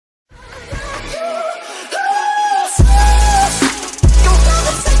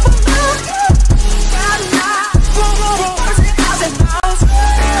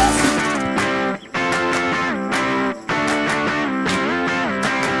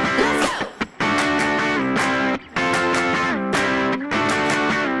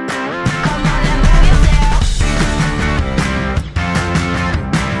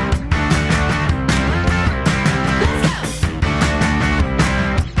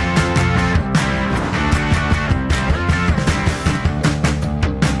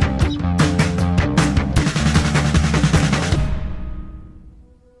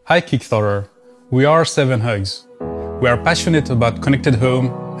Hi Kickstarter, we are 7 Hugs. We are passionate about connected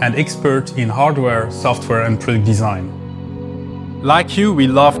home and expert in hardware, software and product design. Like you, we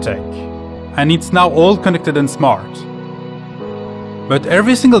love tech, and it's now all connected and smart. But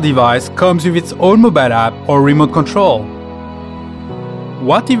every single device comes with its own mobile app or remote control.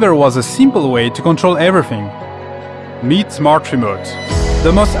 What if there was a simple way to control everything? Meet Smart Remote,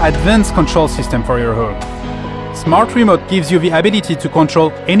 the most advanced control system for your home. Smart Remote gives you the ability to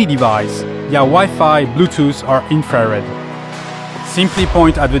control any device via Wi-Fi, Bluetooth or infrared. Simply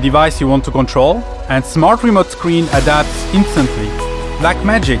point at the device you want to control and Smart Remote screen adapts instantly, like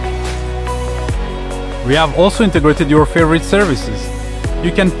magic. We have also integrated your favorite services.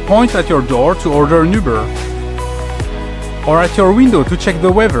 You can point at your door to order an Uber or at your window to check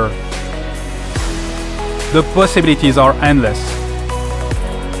the weather. The possibilities are endless.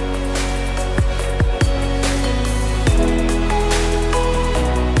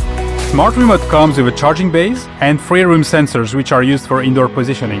 Smart Remote comes with a charging base and 3 room sensors which are used for indoor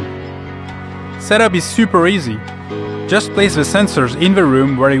positioning. Setup is super easy. Just place the sensors in the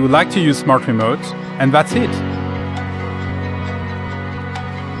room where you would like to use Smart Remote, and that's it.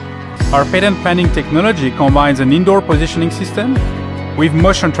 Our patent-pending technology combines an indoor positioning system with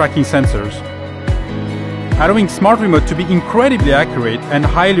motion tracking sensors, allowing Smart Remote to be incredibly accurate and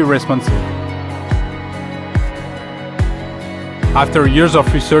highly responsive. After years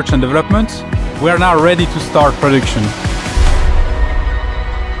of research and development, we are now ready to start production.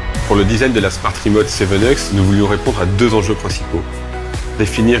 Pour le design de la Smart Remote 7X, nous voulions répondre à 2 enjeux principaux.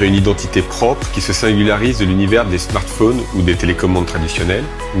 Définir une identité propre qui se singularise de l'univers des smartphones ou des télécommandes traditionnelles.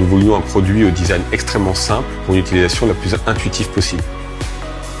 Nous voulions un produit au design extrêmement simple pour une utilisation la plus intuitive possible.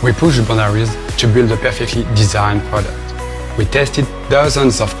 We pushed boundaries to build a perfectly designed product. We tested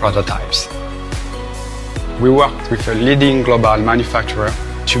dozens of prototypes. We worked with a leading global manufacturer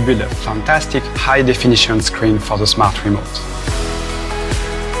to build a fantastic high-definition screen for the Smart Remote.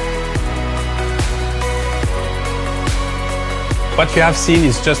 What you have seen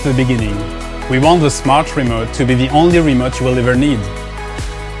is just the beginning. We want the Smart Remote to be the only remote you will ever need.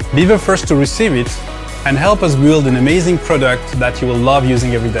 Be the first to receive it and help us build an amazing product that you will love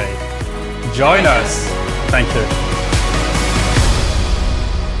using every day. Join us! Thank you.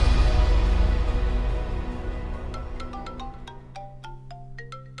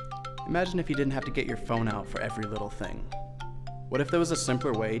 Imagine if you didn't have to get your phone out for every little thing. What if there was a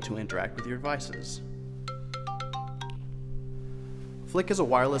simpler way to interact with your devices? Flick is a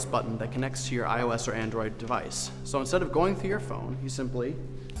wireless button that connects to your iOS or Android device. So instead of going through your phone, you simply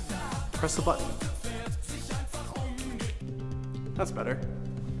press the button. That's better.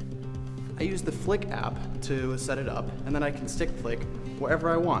 I use the Flick app to set it up, and then I can stick Flick wherever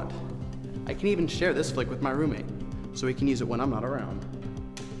I want. I can even share this Flick with my roommate, so he can use it when I'm not around.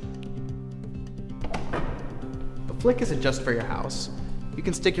 But Flick isn't just for your house. You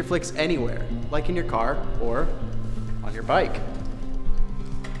can stick your Flicks anywhere, like in your car or on your bike.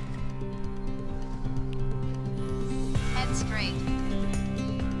 Head straight.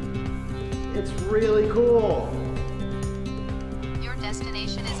 It's really cool. Your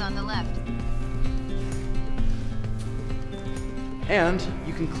destination is on the left. And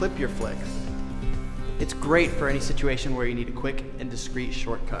you can clip your Flicks. It's great for any situation where you need a quick and discreet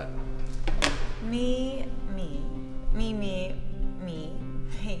shortcut. Me, me, me, me, me,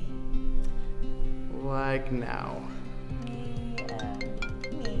 me. Like now. Me,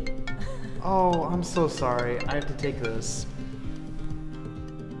 me. Oh, I'm so sorry. I have to take this.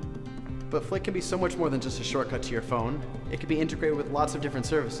 But Flick can be so much more than just a shortcut to your phone. It can be integrated with lots of different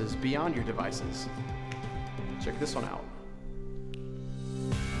services beyond your devices. Check this one out.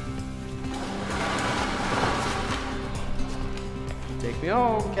 Take me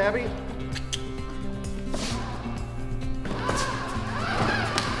home, Cabby.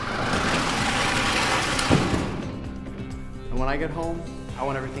 And when I get home, I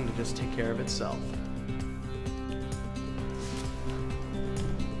want everything to just take care of itself.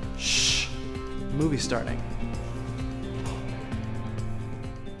 Shh, movie's starting.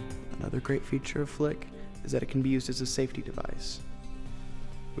 Another great feature of Flick is that it can be used as a safety device.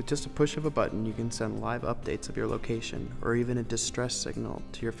 With just a push of a button, you can send live updates of your location or even a distress signal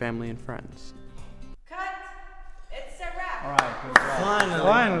to your family and friends. Cut! It's a wrap! All right, good job.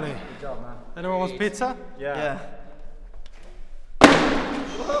 Finally. Good job, man. Anyone wants pizza? Yeah.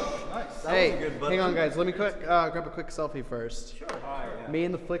 Nice. Hey, hang on guys, let me grab a quick selfie first. Sure. All right, Me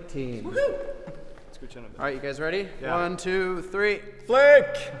and the Flick team. Let's scooch in a bit. All right, you guys ready? Yeah. 1, 2, 3.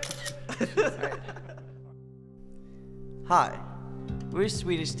 Flick! Hi, we're a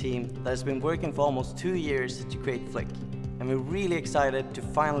Swedish team that has been working for almost 2 years to create Flick, and we're really excited to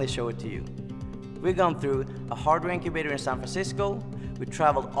finally show it to you. We've gone through a hardware incubator in San Francisco, we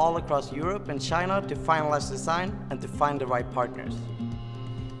traveled all across Europe and China to finalize the design and to find the right partners.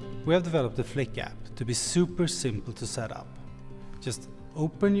 We have developed the Flick app to be super simple to set up. Just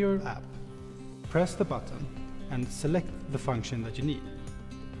open your app, press the button, and select the function that you need.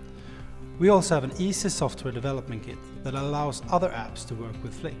 We also have an easy software development kit that allows other apps to work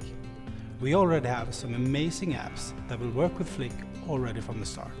with Flick. We already have some amazing apps that will work with Flick already from the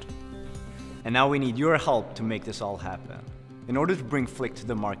start. And now we need your help to make this all happen. In order to bring Flick to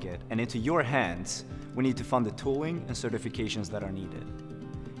the market and into your hands, we need to fund the tooling and certifications that are needed.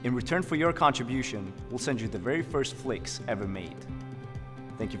 In return for your contribution, we'll send you the very first Flicks ever made.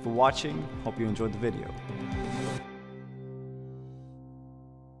 Thank you for watching. Hope you enjoyed the video.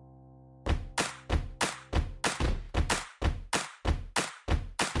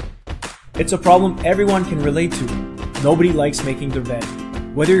 It's a problem everyone can relate to. Nobody likes making their bed.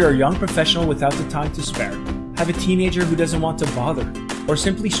 Whether you're a young professional without the time to spare, have a teenager who doesn't want to bother, or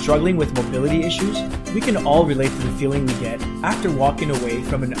simply struggling with mobility issues, we can all relate to the feeling we get after walking away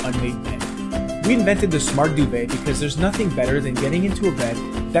from an unmade bed. We invented the Smart Duvet because there's nothing better than getting into a bed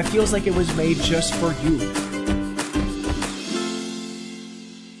that feels like it was made just for you.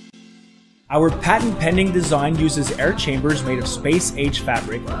 Our patent-pending design uses air chambers made of space-age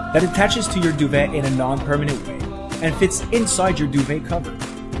fabric that attaches to your duvet in a non-permanent way and fits inside your duvet cover.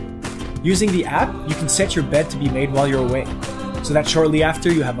 Using the app, you can set your bed to be made while you're away, so that shortly after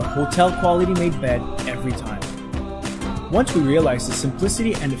you have a hotel-quality made bed every time. Once we realized the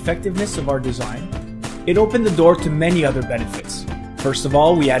simplicity and effectiveness of our design, it opened the door to many other benefits. First of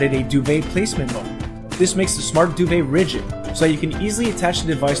all, we added a duvet placement mode. This makes the Smart Duvet rigid, so that you can easily attach the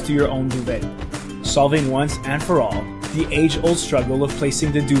device to your own duvet, solving once and for all the age-old struggle of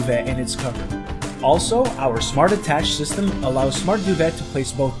placing the duvet in its cover. Also, our Smart Attach system allows Smart Duvet to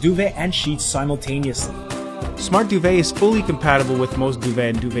place both duvet and sheets simultaneously. Smart Duvet is fully compatible with most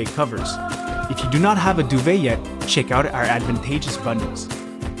duvet and duvet covers. If you do not have a duvet yet, check out our advantageous bundles.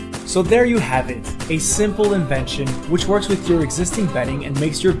 So there you have it, a simple invention which works with your existing bedding and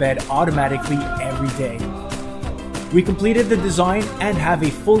makes your bed automatically every day. We completed the design and have a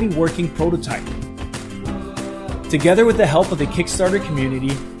fully working prototype. Together with the help of the Kickstarter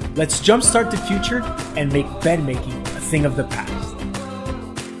community, let's jumpstart the future and make bed making a thing of the past.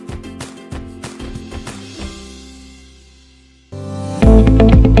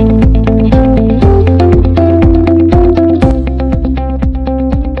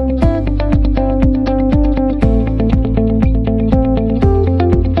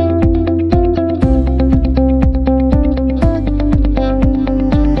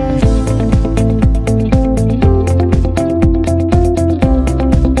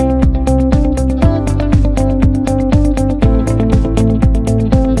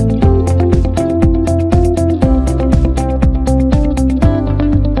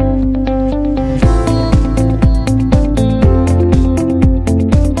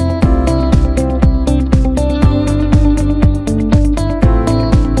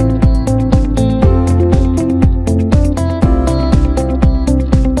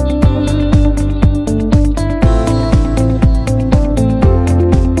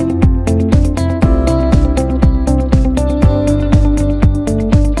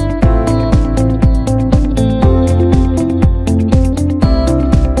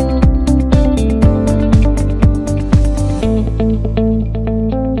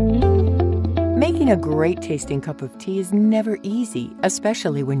 A great tasting cup of tea is never easy,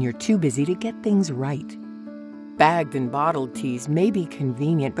 especially when you're too busy to get things right. Bagged and bottled teas may be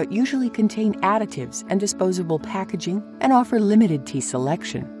convenient, but usually contain additives and disposable packaging and offer limited tea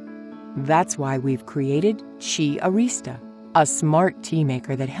selection. That's why we've created Chi Arista, a smart tea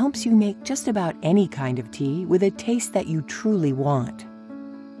maker that helps you make just about any kind of tea with a taste that you truly want.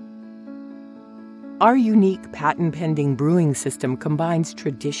 Our unique patent-pending brewing system combines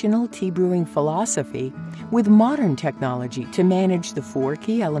traditional tea brewing philosophy with modern technology to manage the 4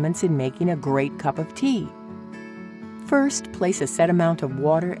 key elements in making a great cup of tea. First, place a set amount of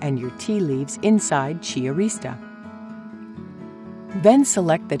water and your tea leaves inside Chi Arista. Then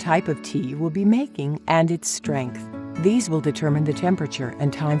select the type of tea you will be making and its strength. These will determine the temperature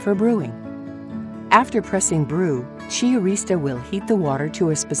and time for brewing. After pressing brew, Chi Arista will heat the water to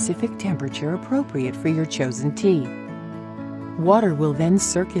a specific temperature appropriate for your chosen tea. Water will then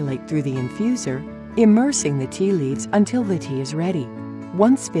circulate through the infuser, immersing the tea leaves until the tea is ready.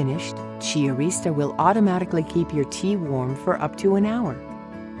 Once finished, Chi Arista will automatically keep your tea warm for up to an hour.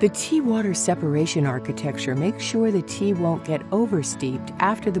 The tea-water separation architecture makes sure the tea won't get oversteeped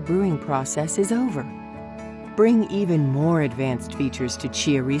after the brewing process is over. Bring even more advanced features to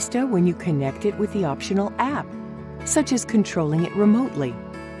Chiarista when you connect it with the optional app, such as controlling it remotely,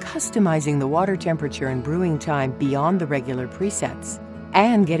 customizing the water temperature and brewing time beyond the regular presets,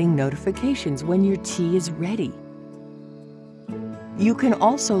 and getting notifications when your tea is ready. You can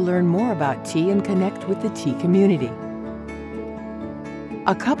also learn more about tea and connect with the tea community.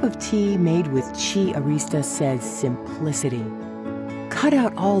 A cup of tea made with Chiarista says simplicity. Cut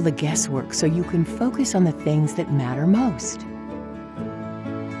out all the guesswork so you can focus on the things that matter most.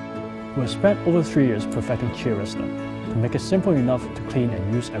 We have spent over 3 years perfecting Chiarista to make it simple enough to clean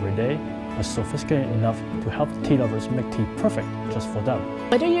and use every day, but sophisticated enough to help tea lovers make tea perfect just for them.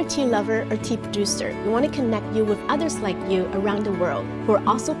 Whether you're a tea lover or tea producer, we want to connect you with others like you around the world who are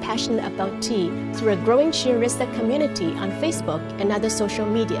also passionate about tea through a growing Chiarista community on Facebook and other social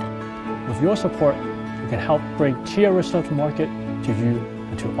media. With your support, we can help bring Chiarista to market, to you,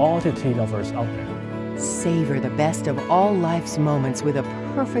 and to all the tea lovers out there. Savor the best of all life's moments with a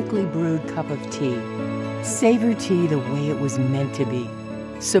perfectly brewed cup of tea. Savor tea the way it was meant to be.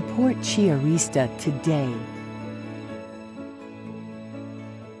 Support Chiarista today.